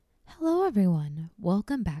Hello, everyone.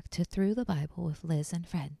 Welcome back to Through the Bible with Liz and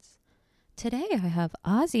Friends. Today I have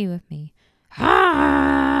Ozzie with me.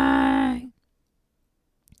 Hi!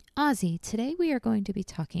 Ozzie, today we are going to be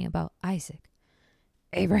talking about Isaac.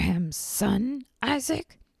 Abraham's son,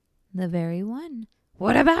 Isaac? The very one.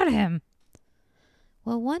 What about him?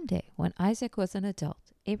 Well, one day, when Isaac was an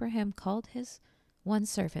adult, Abraham called his one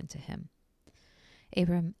servant to him.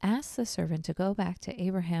 Abram asked the servant to go back to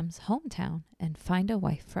Abraham's hometown and find a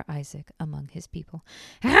wife for Isaac among his people.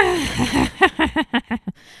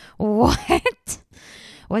 What?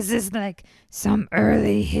 Was this like some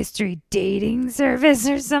early history dating service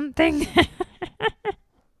or something?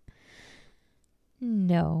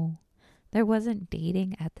 No, there wasn't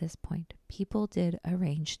dating at this point. People did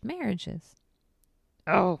arranged marriages.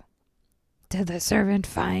 Oh, did the servant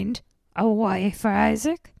find a wife for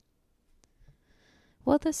Isaac?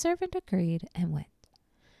 Well, the servant agreed and went.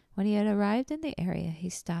 When he had arrived in the area, he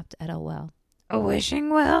stopped at a well. A wishing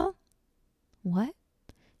well? What?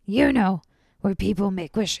 You know, where people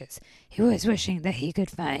make wishes. He was wishing that he could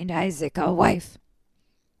find Isaac a wife.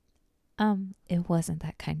 It wasn't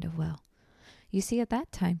that kind of well. You see, at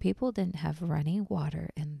that time, people didn't have running water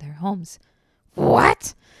in their homes.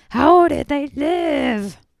 What? How did they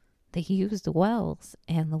live? They used wells,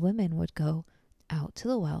 and the women would go out to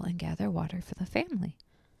the well and gather water for the family.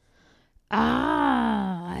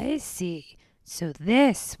 Ah, I see. So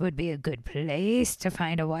this would be a good place to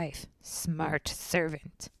find a wife. Smart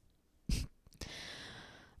servant.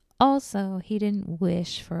 Also, he didn't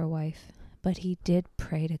wish for a wife, but he did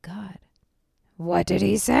pray to God. What did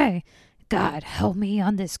he say? God, help me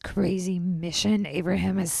on this crazy mission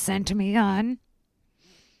Abraham has sent me on.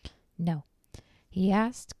 No, he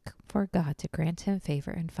asked for God to grant him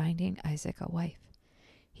favor in finding Isaac a wife.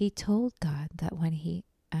 He told God that when he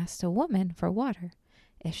asked a woman for water,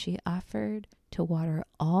 if she offered to water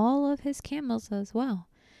all of his camels as well,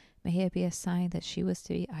 may it be a sign that she was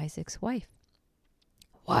to be Isaac's wife.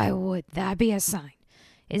 Why would that be a sign?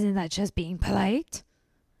 Isn't that just being polite?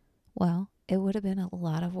 Well, it would have been a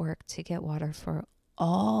lot of work to get water for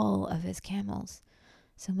all of his camels,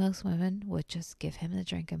 so most women would just give him the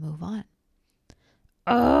drink and move on.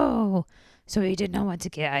 Oh, so he did not want to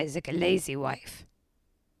get Isaac a lazy wife.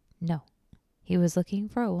 No, he was looking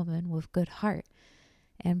for a woman with good heart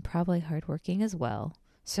and probably hardworking as well.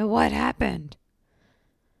 So what happened?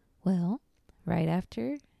 Well, right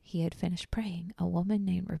after he had finished praying, a woman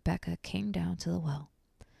named Rebekah came down to the well.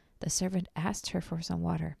 The servant asked her for some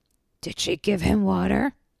water. Did she give him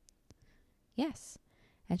water? Yes,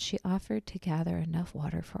 and she offered to gather enough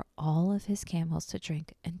water for all of his camels to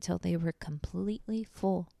drink until they were completely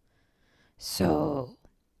full. So,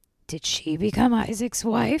 did she become Isaac's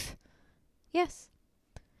wife? Yes.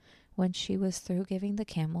 When she was through giving the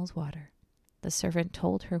camels water, the servant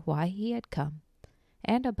told her why he had come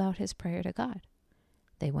and about his prayer to God.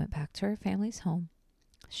 They went back to her family's home.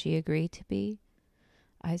 She agreed to be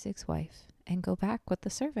Isaac's wife and go back with the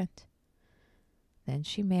servant. Then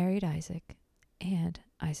she married Isaac, and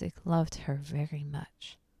Isaac loved her very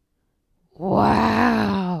much.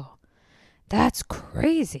 Wow! That's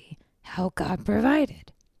crazy how God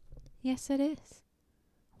provided. Yes, it is.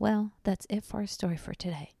 Well, that's it for our story for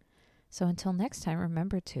today. So until next time,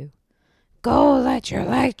 remember to go let your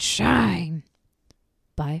light shine.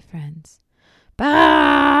 Bye, friends. Bye!